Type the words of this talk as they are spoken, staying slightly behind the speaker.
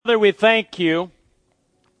Father, we thank you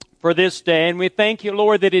for this day, and we thank you,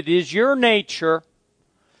 Lord, that it is your nature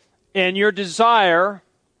and your desire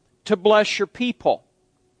to bless your people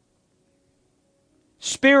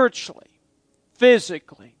spiritually,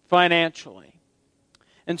 physically, financially.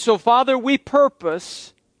 And so, Father, we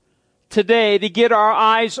purpose today to get our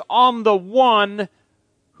eyes on the one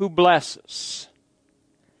who blesses.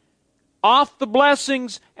 Off the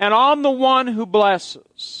blessings and on the one who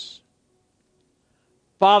blesses.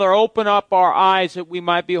 Father, open up our eyes that we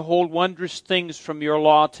might behold wondrous things from your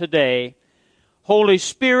law today. Holy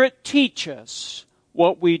Spirit, teach us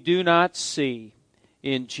what we do not see.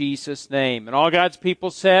 In Jesus' name. And all God's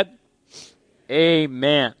people said,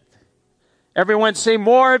 Amen. Everyone say,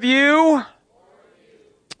 more of you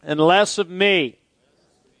and less of me.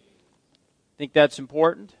 Think that's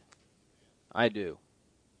important? I do.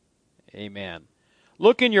 Amen.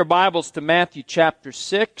 Look in your Bibles to Matthew chapter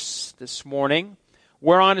 6 this morning.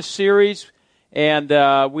 We're on a series, and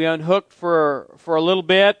we unhooked for a little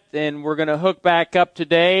bit, and we're going to hook back up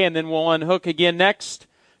today, and then we'll unhook again next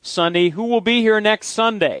Sunday. Who will be here next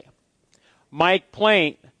Sunday? Mike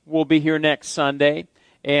Plain will be here next Sunday,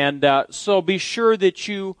 and so be sure that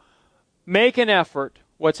you make an effort.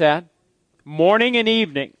 What's that? Morning and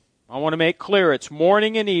evening. I want to make clear it's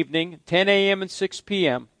morning and evening, 10 a.m. and 6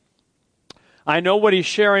 p.m. I know what he's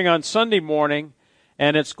sharing on Sunday morning,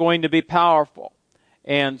 and it's going to be powerful.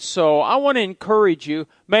 And so I want to encourage you,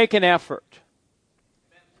 make an effort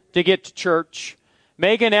to get to church.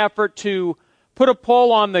 Make an effort to put a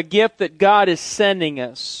pull on the gift that God is sending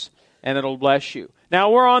us, and it'll bless you. Now,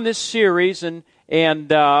 we're on this series, and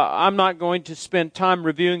I'm not going to spend time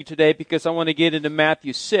reviewing today because I want to get into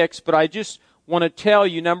Matthew 6, but I just want to tell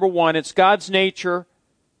you, number one, it's God's nature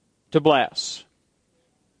to bless.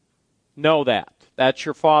 Know that. That's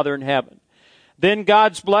your Father in heaven. Then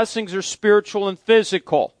God's blessings are spiritual and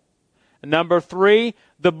physical. And number three,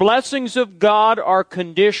 the blessings of God are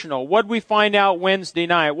conditional. What did we find out Wednesday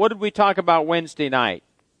night? What did we talk about Wednesday night?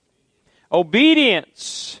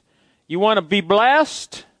 Obedience. You want to be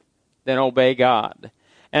blessed? Then obey God.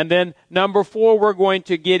 And then number four, we're going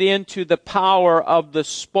to get into the power of the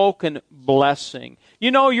spoken blessing. You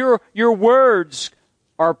know, your words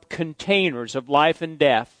are containers of life and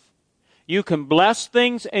death. You can bless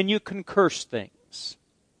things and you can curse things.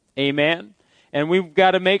 Amen? And we've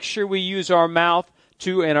got to make sure we use our mouth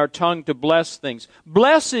and our tongue to bless things.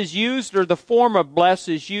 Bless is used, or the form of bless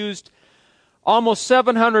is used almost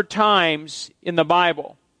 700 times in the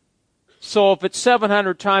Bible. So if it's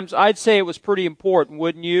 700 times, I'd say it was pretty important,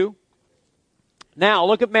 wouldn't you? Now,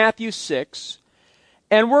 look at Matthew 6.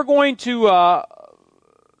 And we're going to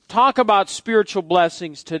talk about spiritual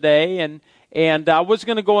blessings today. And I was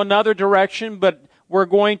going to go another direction, but we're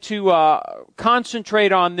going to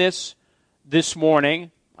concentrate on this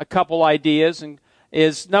morning. A couple ideas. And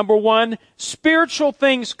is number one, spiritual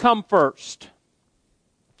things come first.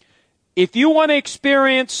 If you want to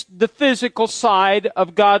experience the physical side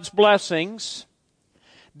of God's blessings,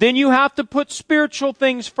 then you have to put spiritual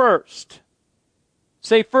things first.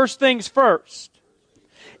 Say first things first.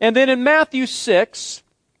 And then in Matthew 6,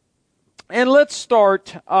 and let's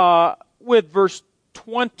start with verse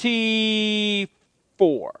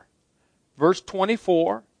 24. Verse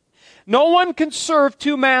 24. No one can serve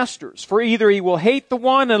two masters, for either he will hate the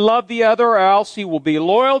one and love the other, or else he will be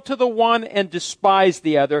loyal to the one and despise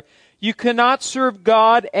the other. You cannot serve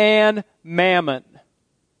God and mammon,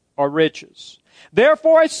 or riches.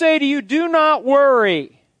 Therefore I say to you, do not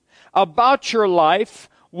worry about your life,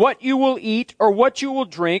 what you will eat or what you will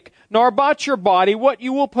drink, nor about your body, what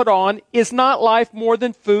you will put on. Is not life more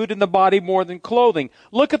than food, and the body more than clothing?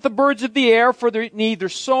 Look at the birds of the air, for they neither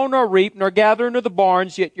sow nor reap, nor gather into the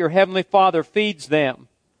barns, yet your heavenly Father feeds them.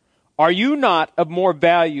 Are you not of more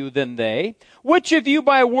value than they? Which of you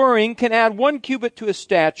by worrying can add 1 cubit to his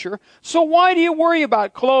stature? So why do you worry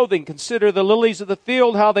about clothing? Consider the lilies of the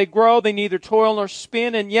field, how they grow. They neither toil nor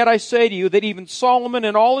spin. And yet I say to you that even Solomon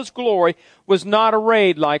in all his glory was not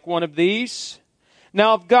arrayed like one of these.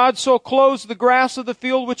 Now if God so clothes the grass of the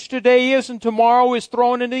field, which today is and tomorrow is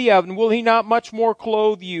thrown into the oven, will he not much more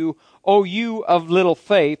clothe you, O you of little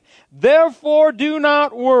faith? Therefore do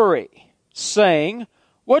not worry, saying,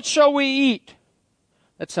 what shall we eat?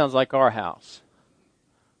 That sounds like our house.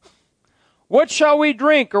 What shall we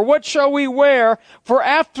drink, or what shall we wear? For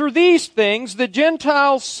after these things the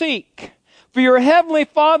Gentiles seek. For your heavenly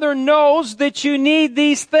Father knows that you need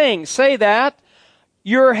these things. Say that.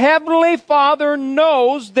 Your heavenly Father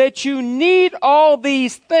knows that you need all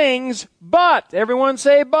these things, but, everyone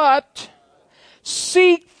say but,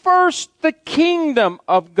 seek first the kingdom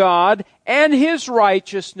of God and His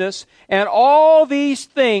righteousness, and all these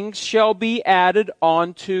things shall be added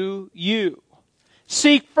unto you.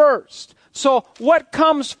 Seek first. So what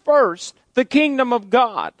comes first? The kingdom of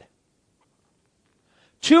God.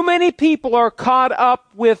 Too many people are caught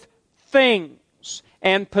up with things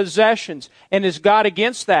and possessions. And is God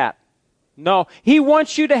against that? No. He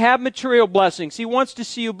wants you to have material blessings. He wants to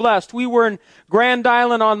see you blessed. We were in Grand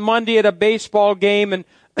Island on Monday at a baseball game, and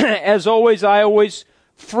as always, I always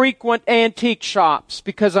frequent antique shops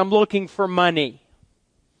because I'm looking for money.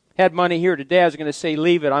 Had money here today. I was going to say,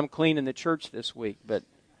 leave it. I'm cleaning the church this week.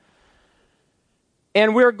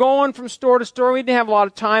 And we were going from store to store. We didn't have a lot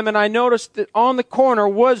of time, and I noticed that on the corner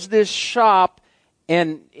was this shop,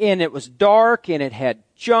 and it was dark, and it had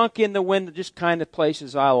junk in the window, just kind of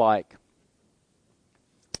places I like.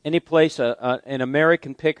 Any place an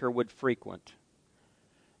American picker would frequent.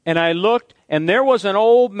 And I looked, and there was an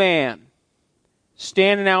old man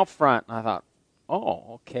standing out front. And I thought,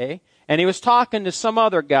 oh, okay. And he was talking to some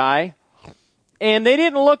other guy, and they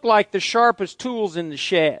didn't look like the sharpest tools in the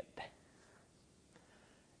shed.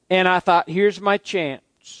 And I thought, here's my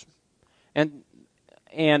chance.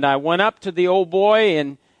 And I went up to the old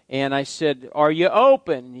boy, and I said, are you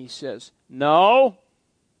open? And he says, no.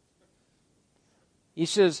 He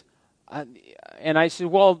says, and I said,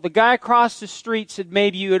 well, the guy across the street said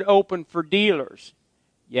maybe you would open for dealers.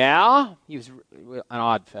 Yeah? He was an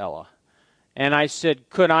odd fella. And I said,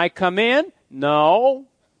 could I come in? No.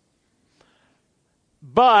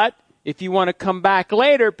 But if you want to come back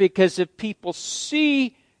later, because if people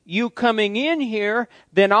see you coming in here,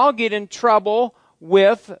 then I'll get in trouble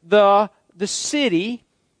with the city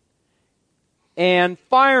and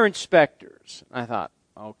fire inspectors. I thought,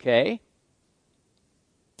 okay.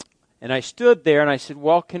 And I stood there and I said,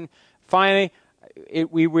 well,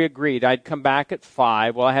 we agreed. I'd come back at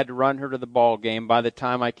 5. Well, I had to run her to the ball game. By the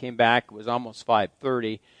time I came back, it was almost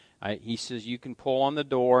 5:30. He says, you can pull on the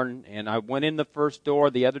door. And I went in the first door.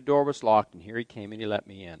 The other door was locked. And here he came and he let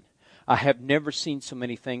me in. I have never seen so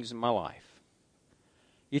many things in my life.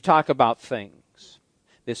 You talk about things.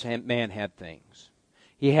 This man had things.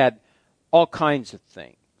 He had all kinds of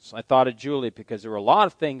things. I thought of Julie because there were a lot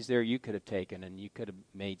of things there you could have taken and you could have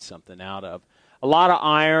made something out of. A lot of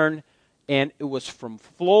iron, and it was from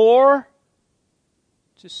floor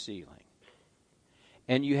to ceiling.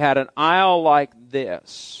 And you had an aisle like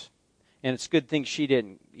this. And it's a good thing she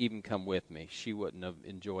didn't even come with me. She wouldn't have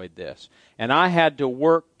enjoyed this. And I had to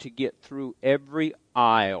work to get through every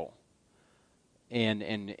aisle.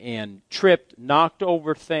 And tripped, knocked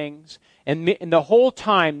over things. And the whole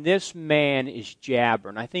time, this man is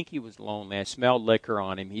jabbering. I think he was lonely. I smelled liquor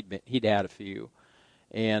on him. He'd had a few.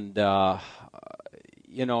 And,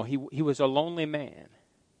 he was a lonely man.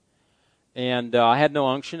 And I had no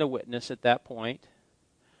unction to witness at that point.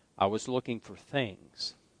 I was looking for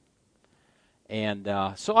things. And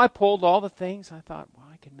so I pulled all the things. I thought, well,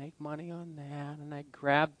 I can make money on that. And I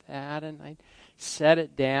grabbed that, and I set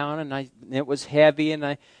it down, and it was heavy,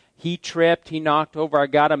 and he tripped, he knocked over. I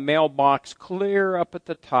got a mailbox clear up at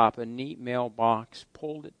the top, a neat mailbox,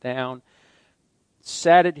 pulled it down,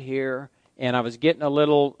 set it here, and I was getting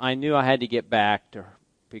I knew I had to get back to her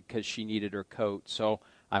because she needed her coat. So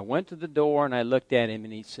I went to the door, and I looked at him,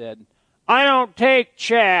 and he said, I don't take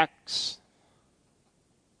checks.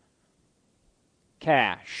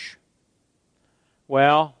 Cash.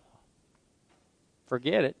 Well,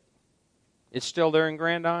 forget it. It's still there in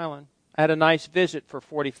Grand Island. I had a nice visit for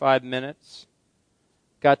 45 minutes.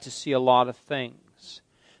 Got to see a lot of things.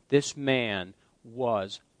 This man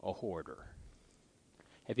was a hoarder.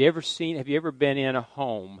 Have you ever been in a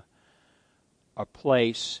home, a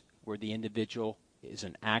place where the individual is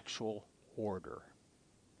an actual hoarder?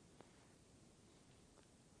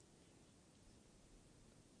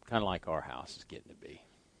 Kind of like our house is getting to be.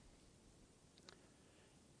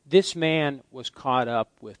 This man was caught up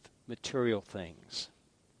with material things.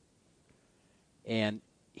 And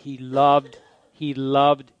he loved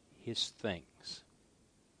his things.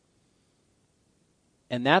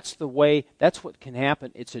 And that's what can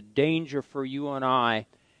happen. It's a danger for you and I.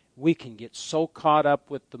 We can get so caught up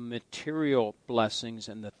with the material blessings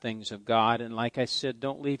and the things of God. And like I said,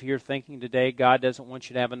 don't leave here thinking today God doesn't want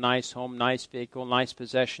you to have a nice home, nice vehicle, nice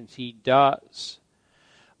possessions. He does.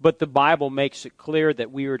 But the Bible makes it clear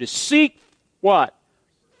that we are to seek what?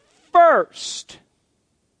 First,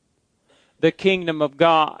 the kingdom of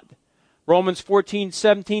God. Romans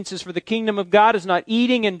 14:17 says, for the kingdom of God is not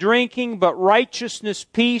eating and drinking, but righteousness,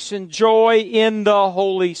 peace, and joy in the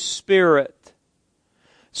Holy Spirit.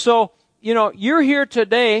 So, you're here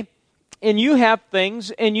today, and you have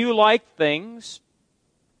things, and you like things,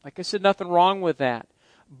 Like I said, nothing wrong with that.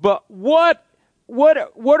 But what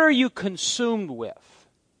are you consumed with?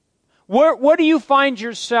 What do you find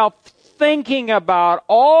yourself thinking about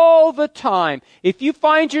all the time? If you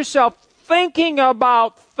find yourself thinking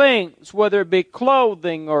about things, whether it be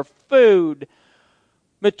clothing or food,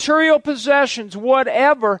 material possessions,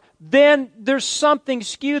 whatever, then there's something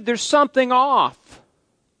skewed, there's something off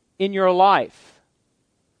in your life.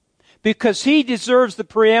 Because He deserves the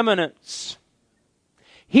preeminence.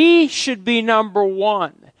 He should be number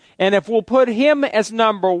one. And if we'll put Him as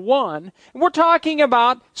number one, and we're talking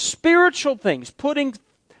about spiritual things, putting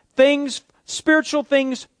spiritual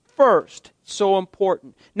things first. So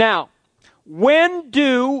important. Now, when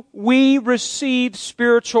do we receive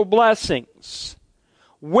spiritual blessings?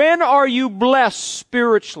 When are you blessed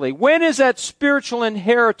spiritually? When is that spiritual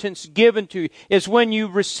inheritance given to you? Is when you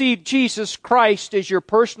receive Jesus Christ as your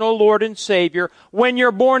personal Lord and Savior. When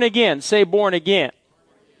you're born again. Say born again.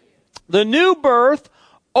 The new birth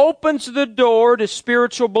opens the door to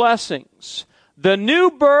spiritual blessings. The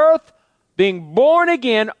new birth, being born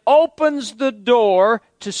again, opens the door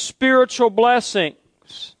to spiritual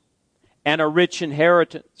blessings and a rich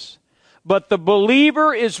inheritance. But the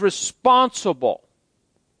believer is responsible.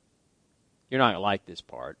 You're not going to like this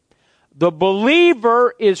part. The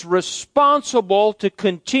believer is responsible to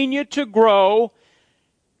continue to grow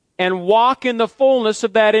and walk in the fullness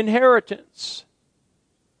of that inheritance.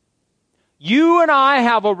 You and I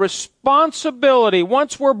have a responsibility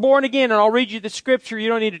once we're born again, and I'll read you the scripture. You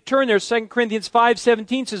don't need to turn there. 2 Corinthians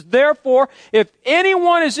 5:17 says, "Therefore, if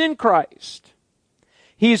anyone is in Christ,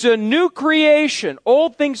 he's a new creation.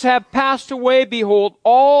 Old things have passed away. Behold,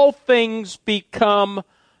 all things become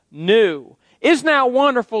new." Isn't that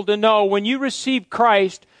wonderful to know when you receive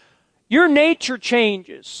Christ, your nature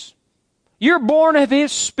changes. You're born of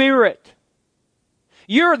His Spirit.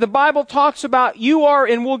 The Bible talks about you are,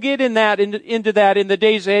 and we'll get into that in the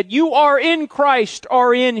days ahead, you are in Christ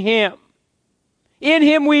or in Him. In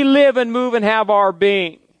Him we live and move and have our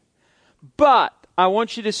being. But I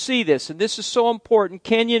want you to see this, and this is so important.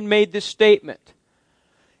 Kenyon made this statement.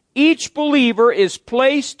 Each believer is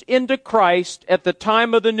placed into Christ at the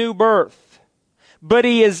time of the new birth. But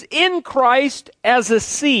he is in Christ as a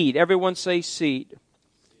seed. Everyone say seed.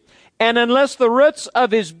 And unless the roots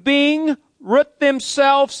of his being root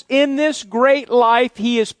themselves in this great life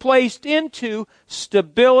he is placed into,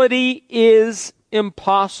 stability is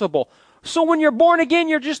impossible. So when you're born again,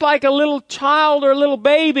 you're just like a little child or a little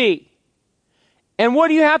baby. And what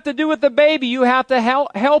do you have to do with the baby? You have to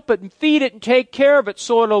help it and feed it and take care of it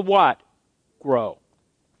so it'll what? Grow.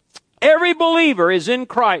 Every believer is in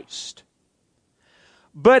Christ.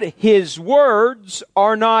 But His words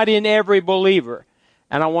are not in every believer.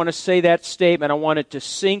 And I want to say that statement. I want it to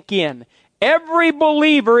sink in. Every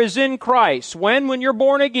believer is in Christ. When you're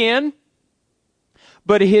born again.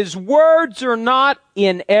 But His words are not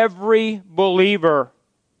in every believer.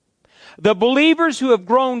 The believers who have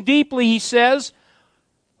grown deeply, he says,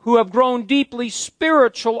 who have grown deeply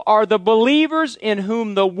spiritual are the believers in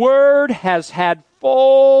whom the Word has had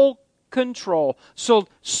full control. So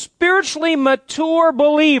spiritually mature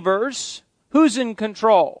believers, who's in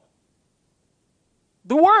control?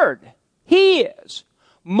 The Word. He is.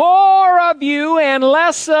 More of you and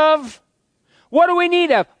less of, what do we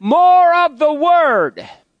need of? More of the Word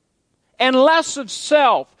and less of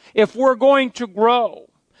self if we're going to grow.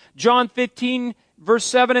 John 15 verse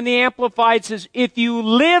 7 in the Amplified says, "If you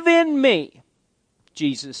live in me,"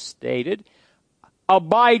 Jesus stated,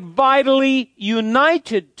 "abide vitally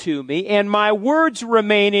united to me, and my words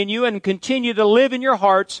remain in you and continue to live in your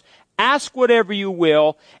hearts, ask whatever you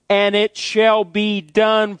will, and it shall be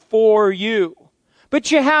done for you."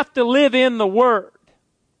 But you have to live in the Word.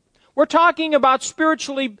 We're talking about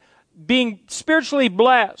being spiritually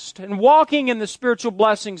blessed and walking in the spiritual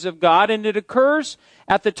blessings of God, and it occurs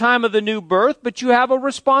at the time of the new birth, but you have a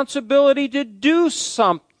responsibility to do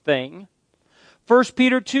something. 1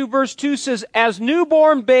 Peter 2 verse 2 says, "As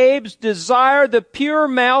newborn babes desire the pure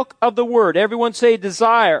milk of the Word." Everyone say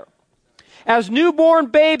desire. "As newborn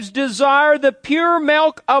babes desire the pure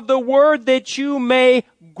milk of the Word, that you may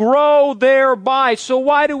grow thereby." So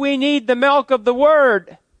why do we need the milk of the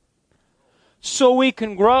Word? So we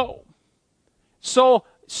can grow. So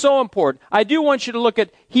important. I do want you to look at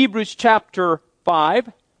Hebrews chapter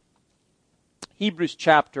 5. Hebrews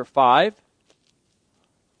chapter 5.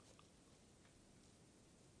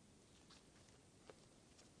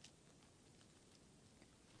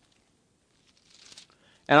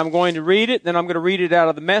 And I'm going to read it, then I'm going to read it out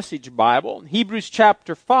of the Message Bible. Hebrews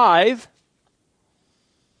chapter 5.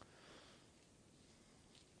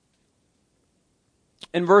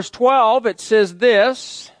 In verse 12, it says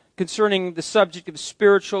this, concerning the subject of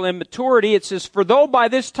spiritual immaturity. It says, "For though by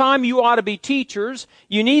this time you ought to be teachers,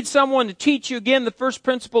 you need someone to teach you again the first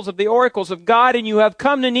principles of the oracles of God, and you have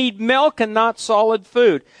come to need milk and not solid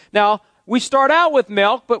food." Now, we start out with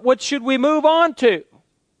milk, but what should we move on to?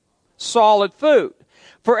 Solid food.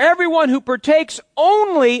 "For everyone who partakes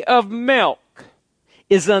only of milk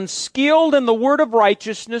is unskilled in the word of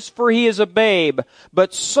righteousness, for he is a babe.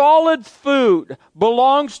 But solid food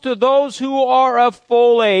belongs to those who are of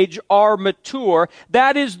full age, are mature.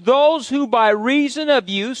 That is, those who by reason of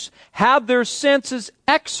use have their senses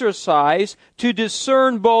exercised to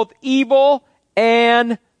discern both evil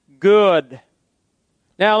and good."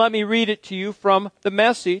 Now let me read it to you from the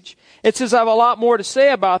Message. It says, "I have a lot more to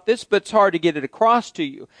say about this, but it's hard to get it across to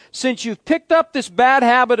you. Since you've picked up this bad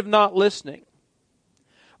habit of not listening,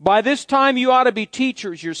 by this time you ought to be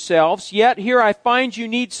teachers yourselves, yet here I find you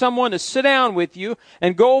need someone to sit down with you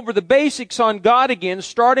and go over the basics on God again,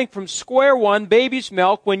 starting from square one, baby's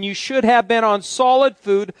milk, when you should have been on solid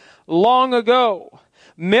food long ago.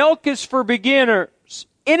 Milk is for beginners,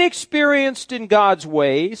 inexperienced in God's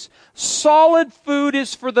ways. Solid food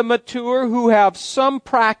is for the mature who have some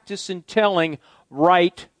practice in telling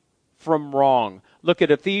right from wrong." Look at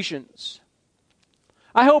Ephesians.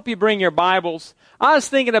 I hope you bring your Bibles. I was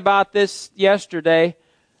thinking about this yesterday,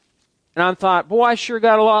 and I thought, boy, I sure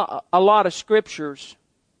got a lot of scriptures.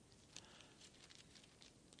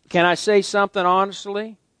 Can I say something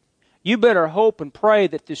honestly? You better hope and pray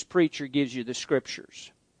that this preacher gives you the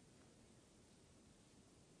scriptures.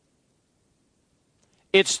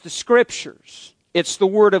 It's the scriptures. It's the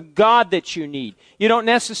Word of God that you need. You don't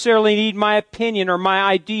necessarily need my opinion or my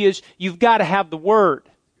ideas. You've got to have the Word.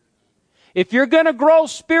 If you're going to grow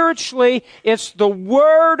spiritually, it's the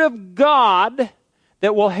Word of God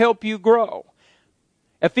that will help you grow.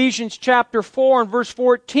 Ephesians chapter 4 and verse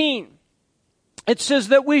 14. It says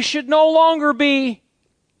that we should no longer be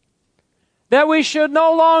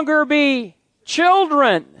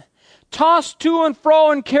children, tossed to and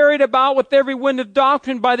fro and carried about with every wind of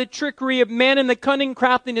doctrine by the trickery of men and the cunning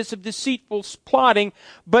craftiness of deceitful plotting,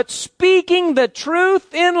 but speaking the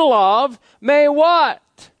truth in love may what?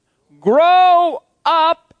 Grow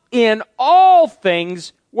up in all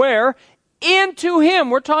things, where? Into Him.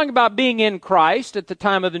 We're talking about being in Christ at the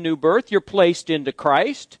time of the new birth. You're placed into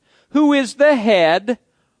Christ, who is the head,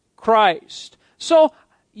 Christ. So,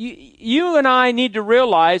 you and I need to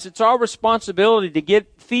realize it's our responsibility to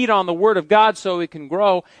feed on the Word of God so we can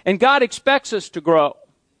grow, and God expects us to grow.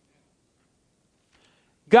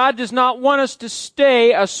 God does not want us to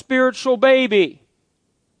stay a spiritual baby.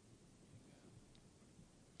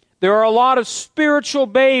 There are a lot of spiritual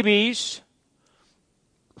babies.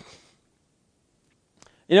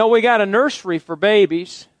 You know, we got a nursery for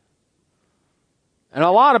babies, and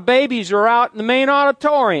a lot of babies are out in the main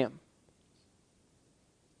auditorium.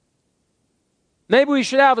 Maybe we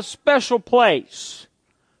should have a special place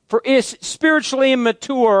for spiritually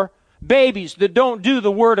immature babies that don't do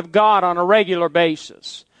the Word of God on a regular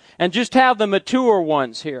basis, and just have the mature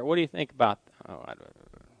ones here. What do you think about that? Oh,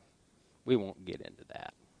 we won't get into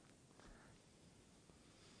that.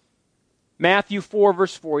 Matthew 4,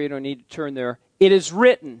 verse 4, you don't need to turn there. "It is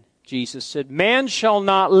written," Jesus said, "man shall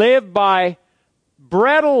not live by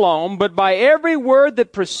bread alone, but by every word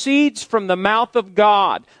that proceeds from the mouth of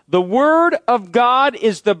God." The Word of God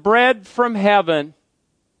is the bread from heaven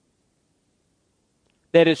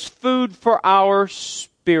that is food for our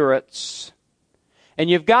spirits. And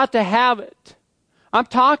you've got to have it. I'm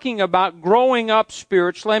talking about growing up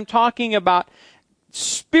spiritually. I'm talking about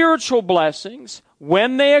spiritual blessings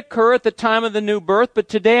when they occur at the time of the new birth. But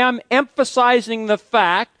today I'm emphasizing the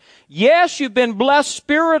fact, yes, you've been blessed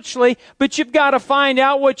spiritually, but you've got to find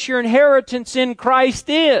out what your inheritance in Christ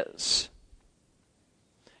is.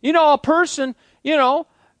 You know, a person,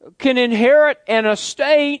 can inherit an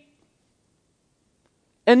estate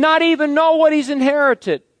and not even know what he's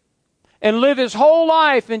inherited, and live his whole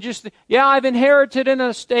life and just, I've inherited an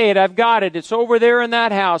estate. I've got it. It's over there in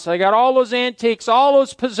that house. I got all those antiques, all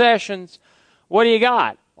those possessions. What do you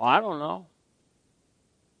got? Well, I don't know.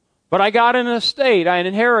 But I got an estate I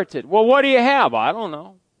inherited. Well, what do you have? I don't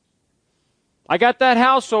know. I got that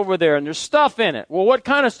house over there and there's stuff in it. Well, what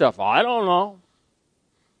kind of stuff? I don't know.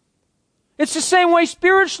 It's the same way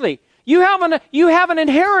spiritually. You have an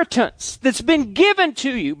inheritance that's been given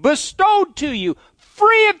to you, bestowed to you,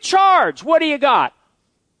 free of charge. What do you got?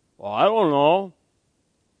 Well, I don't know.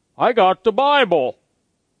 I got the Bible.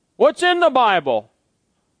 What's in the Bible?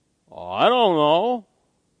 Oh, I don't know.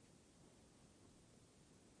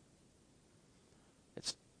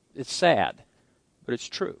 It's sad, but it's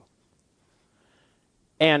true.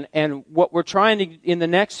 And what we're trying to, in the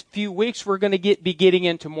next few weeks, we're going to be getting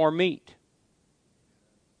into more meat.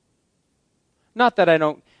 Not that I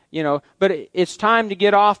don't, but it's time to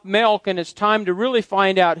get off milk, and it's time to really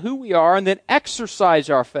find out who we are and then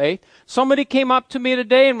exercise our faith. Somebody came up to me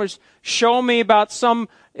today and was showing me about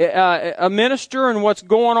a minister and what's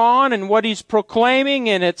going on and what he's proclaiming,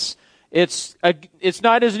 and it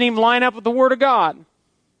doesn't even line up with the Word of God.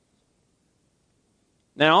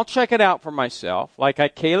 Now, I'll check it out for myself.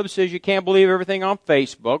 Like Caleb says, you can't believe everything on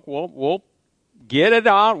Facebook. We'll get it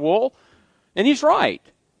out. And he's right.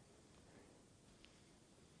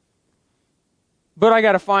 But I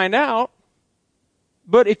got to find out.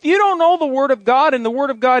 But if you don't know the Word of God and the Word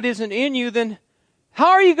of God isn't in you, then how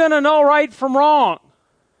are you going to know right from wrong?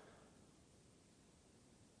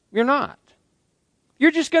 You're not. You're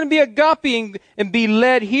just going to be a guppy and be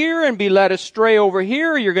led here and be led astray over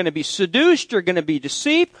here. You're going to be seduced. You're going to be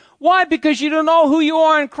deceived. Why? Because you don't know who you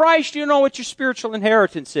are in Christ. You don't know what your spiritual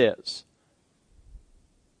inheritance is.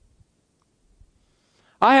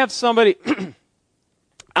 I have somebody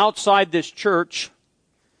outside this church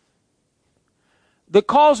that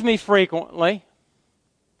calls me frequently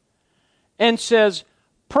and says,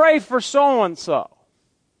 pray for so-and-so.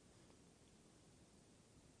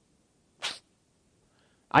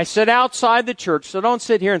 I sit outside the church, so don't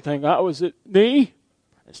sit here and think, oh, is it me?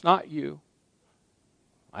 It's not you.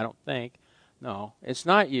 I don't think. No, it's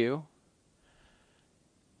not you.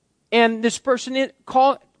 And this person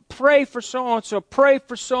pray for so-and-so, pray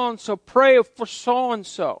for so-and-so, pray for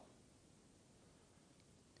so-and-so.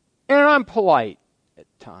 And I'm polite at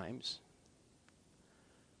times.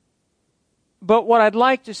 But what I'd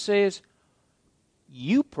like to say is,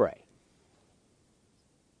 you pray.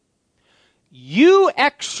 You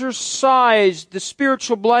exercise the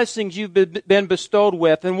spiritual blessings you've been bestowed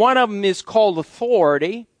with, and one of them is called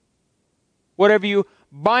authority. Whatever you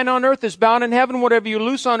bind on earth is bound in heaven. Whatever you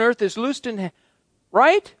loose on earth is loosed in heaven.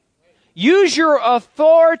 Right? Use your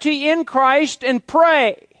authority in Christ and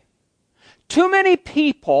pray. Too many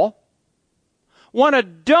people want to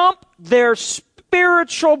dump their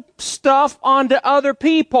spiritual stuff onto other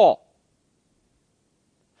people.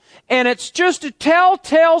 And it's just a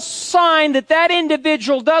telltale sign that that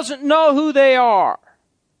individual doesn't know who they are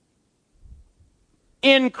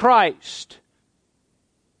in Christ.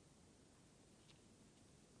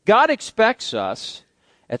 God expects us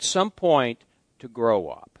at some point to grow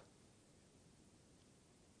up.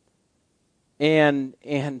 And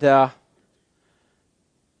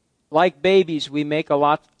like babies, we make a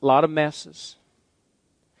lot of messes.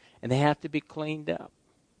 And they have to be cleaned up.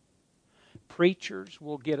 Preachers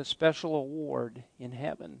will get a special award in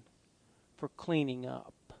heaven for cleaning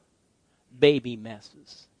up baby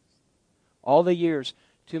messes. All the years,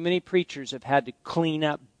 too many preachers have had to clean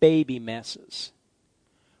up baby messes.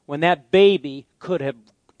 When that baby could have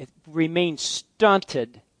remained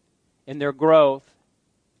stunted in their growth.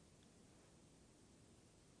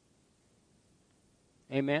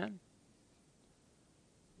 Amen?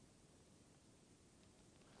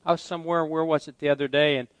 I was somewhere, where was it the other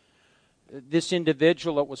day, and this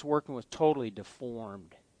individual that was working was totally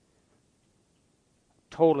deformed.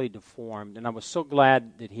 Totally deformed. And I was so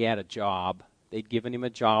glad that he had a job. They'd given him a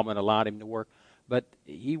job and allowed him to work. But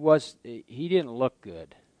he didn't look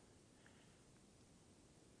good.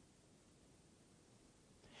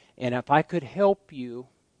 And if I could help you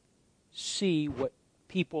see what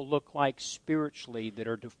people look like spiritually that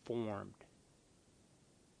are deformed,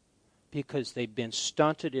 because they've been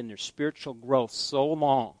stunted in their spiritual growth so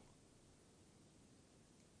long,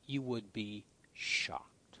 you would be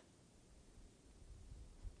shocked.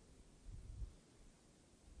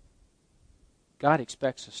 God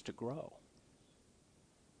expects us to grow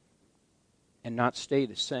and not stay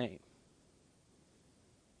the same.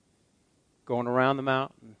 Going around the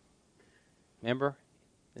mountain. Remember,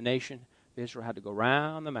 the nation of Israel had to go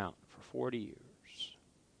around the mountain for 40 years.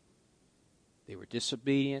 They were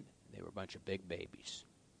disobedient. They were a bunch of big babies.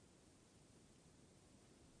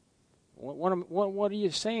 What are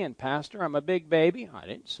you saying, Pastor? I'm a big baby? I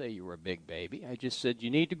didn't say you were a big baby. I just said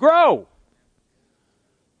you need to grow.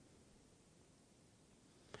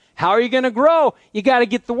 How are you going to grow? You got to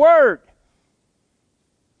get the Word.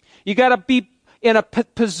 You got to be in a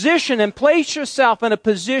position and place yourself in a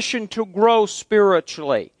position to grow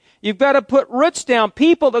spiritually. You've got to put roots down.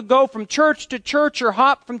 People that go from church to church or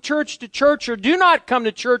hop from church to church or do not come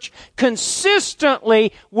to church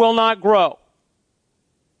consistently will not grow.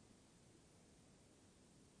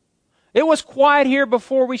 It was quiet here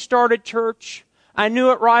before we started church. I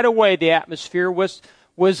knew it right away. The atmosphere was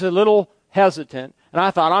a little hesitant. And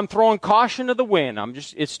I thought, I'm throwing caution to the wind.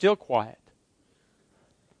 It's still quiet.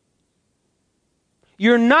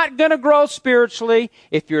 you're not going to grow spiritually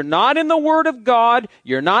if you're not in the Word of God,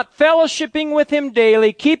 you're not fellowshipping with Him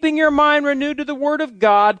daily, keeping your mind renewed to the Word of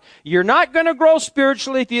God. You're not going to grow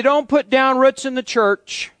spiritually if you don't put down roots in the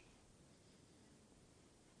church.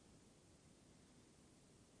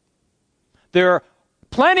 There are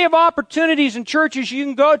plenty of opportunities in churches you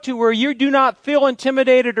can go to where you do not feel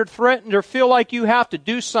intimidated or threatened or feel like you have to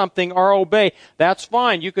do something or obey. That's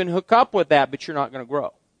fine. You can hook up with that, but you're not going to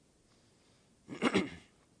grow.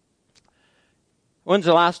 When's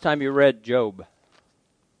the last time you read Job?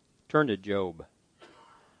 Turn to Job.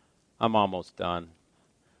 I'm almost done.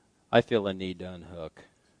 I feel a need to unhook.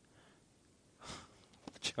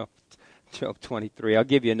 Job 23. I'll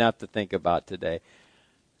give you enough to think about today.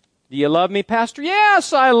 Do you love me, Pastor?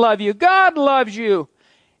 Yes, I love you. God loves you.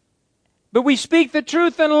 But we speak the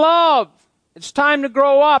truth in love. It's time to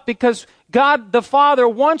grow up because God the Father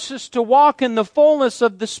wants us to walk in the fullness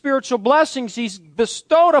of the spiritual blessings He's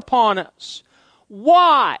bestowed upon us.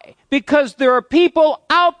 Why? Because there are people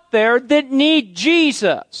out there that need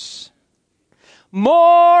Jesus.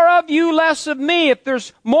 More of you, less of me. If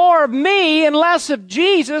there's more of me and less of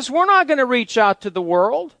Jesus, we're not going to reach out to the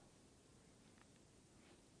world.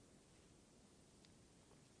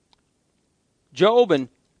 Job in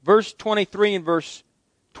verse 23 and verse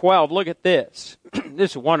 12, look at this.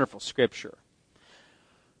 This is a wonderful scripture.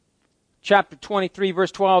 Chapter 23,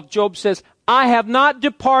 verse 12, Job says, I have not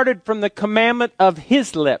departed from the commandment of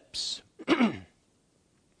His lips.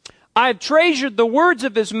 I have treasured the words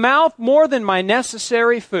of His mouth more than my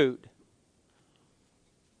necessary food.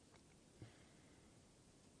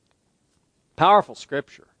 Powerful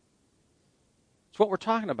scripture. It's what we're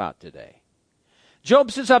talking about today.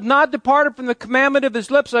 Job says, I've not departed from the commandment of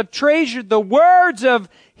His lips. I've treasured the words of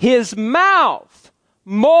His mouth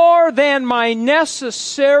more than my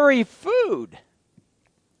necessary food.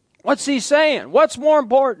 What's he saying? What's more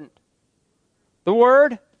important? The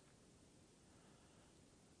Word?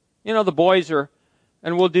 You know, the boys are,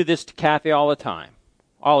 and we'll do this to Kathy all the time.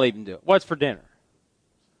 I'll even do it. What's for dinner?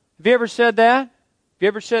 Have you ever said that? Have you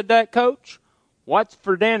ever said that, Coach? What's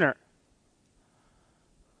for dinner?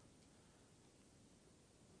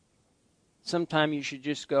 Sometime you should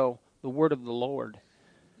just go, the word of the Lord.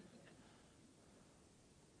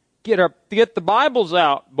 Get the Bibles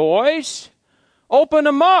out, boys. Open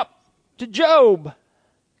them up to Job.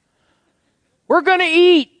 We're going to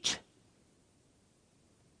eat.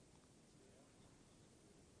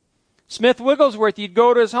 Smith Wigglesworth, you'd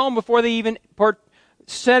go to his home before they even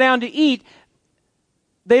sat down to eat.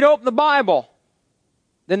 They'd open the Bible.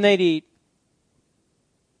 Then they'd eat.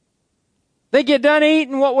 They get done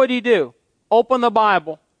eating, what would he do? Open the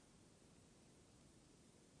Bible.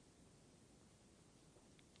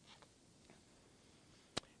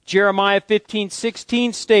 Jeremiah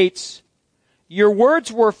 15:16 states, your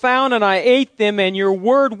words were found and I ate them, and your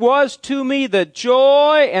word was to me the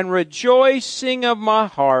joy and rejoicing of my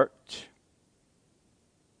heart.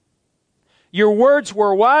 Your words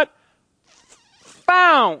were what?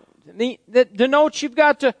 Found. That denotes you've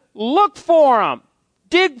got to look for them,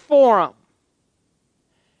 dig for them.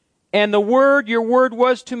 And your word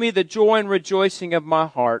was to me the joy and rejoicing of my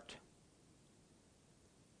heart.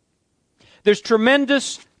 There's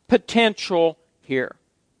tremendous potential here.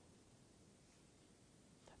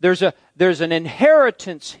 There's an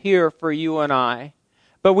inheritance here for you and I,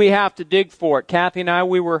 but we have to dig for it. Kathy and I,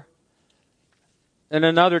 we were in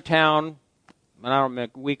another town, I don't know,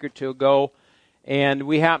 a week or two ago, and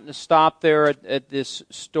we happened to stop there at this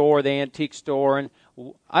store, the antique store, and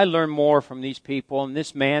I learned more from these people, and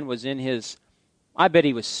this man was in his, I bet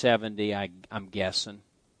he was 70, I'm guessing.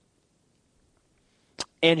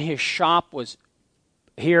 And his shop was,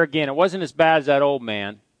 here again, it wasn't as bad as that old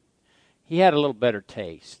man. He had a little better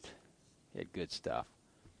taste. He had good stuff.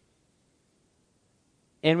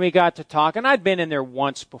 And we got to talk, and I'd been in there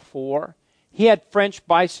once before. He had French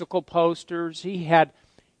bicycle posters.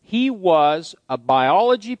 He was a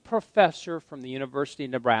biology professor from the University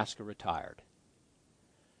of Nebraska, retired.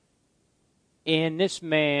 And this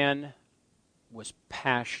man was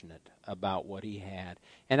passionate about what he had.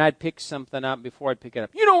 And I'd pick something up before I'd pick it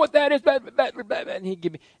up. You know what that is? And he'd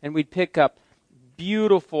give me, and we'd pick up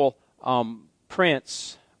beautiful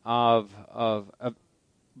prints of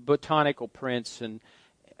botanical prints and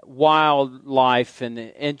wildlife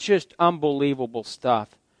and just unbelievable stuff.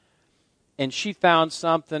 And she found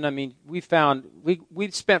something. I mean, we spent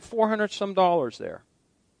 $400 some there.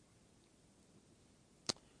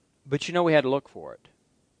 But you know, we had to look for it.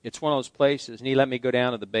 It's one of those places, and he let me go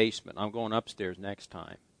down to the basement. I'm going upstairs next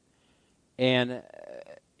time. And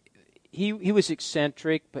he was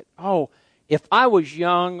eccentric, but If I was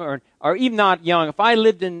young, or even not young, if I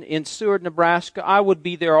lived in Seward, Nebraska, I would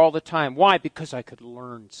be there all the time. Why? Because I could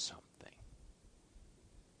learn something.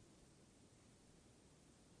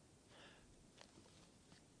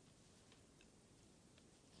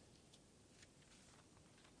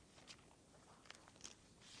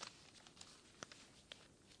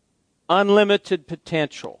 Unlimited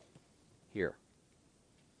potential here.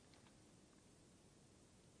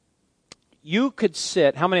 You could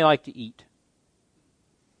sit, how many like to eat?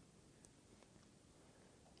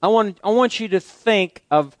 I want you to think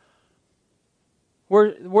of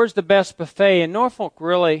where's the best buffet. In Norfolk,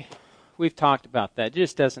 really, we've talked about that. It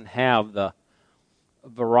just doesn't have the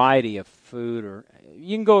variety of food. Or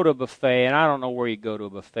you can go to a buffet, and I don't know where you go to a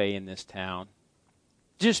buffet in this town.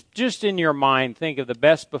 Just in your mind, think of the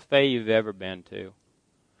best buffet you've ever been to.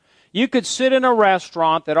 You could sit in a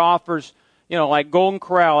restaurant that offers, like Golden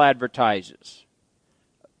Corral advertises.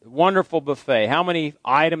 Wonderful buffet. How many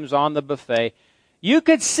items on the buffet? You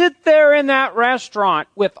could sit there in that restaurant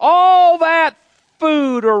with all that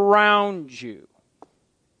food around you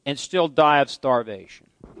and still die of starvation.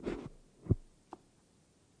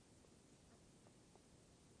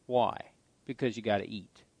 Why? Because you got to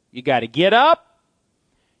eat. You got to get up.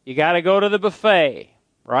 You got to go to the buffet,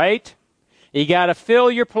 right? You got to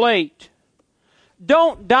fill your plate.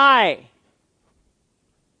 Don't die.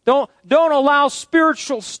 Don't allow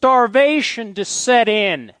spiritual starvation to set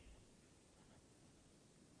in.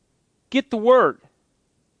 Get the Word.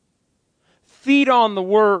 Feed on the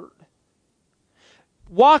Word.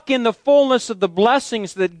 Walk in the fullness of the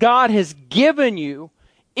blessings that God has given you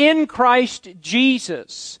in Christ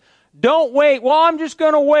Jesus. Don't wait. Well, I'm just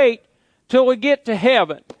going to wait till we get to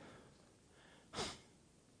heaven.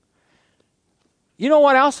 You know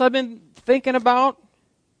what else I've been thinking about?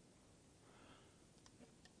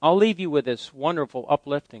 I'll leave you with this wonderful,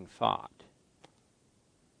 uplifting thought.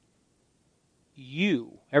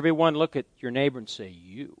 You, everyone look at your neighbor and say,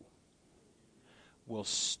 you will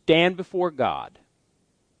stand before God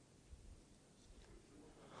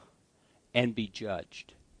and be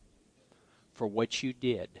judged for what you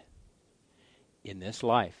did in this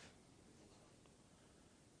life.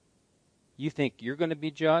 You think you're going to be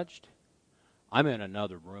judged? I'm in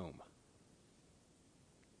another room.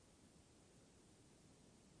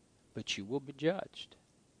 But you will be judged.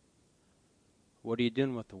 What are you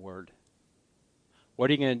doing with the Word? What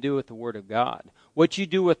are you going to do with the Word of God? What you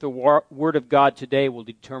do with the Word of God today will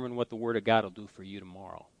determine what the Word of God will do for you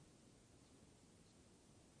tomorrow.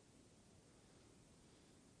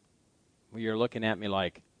 Well, you're looking at me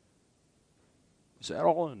like, is that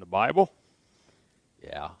all in the Bible?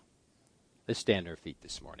 Yeah. Let's stand to our feet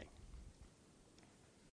this morning.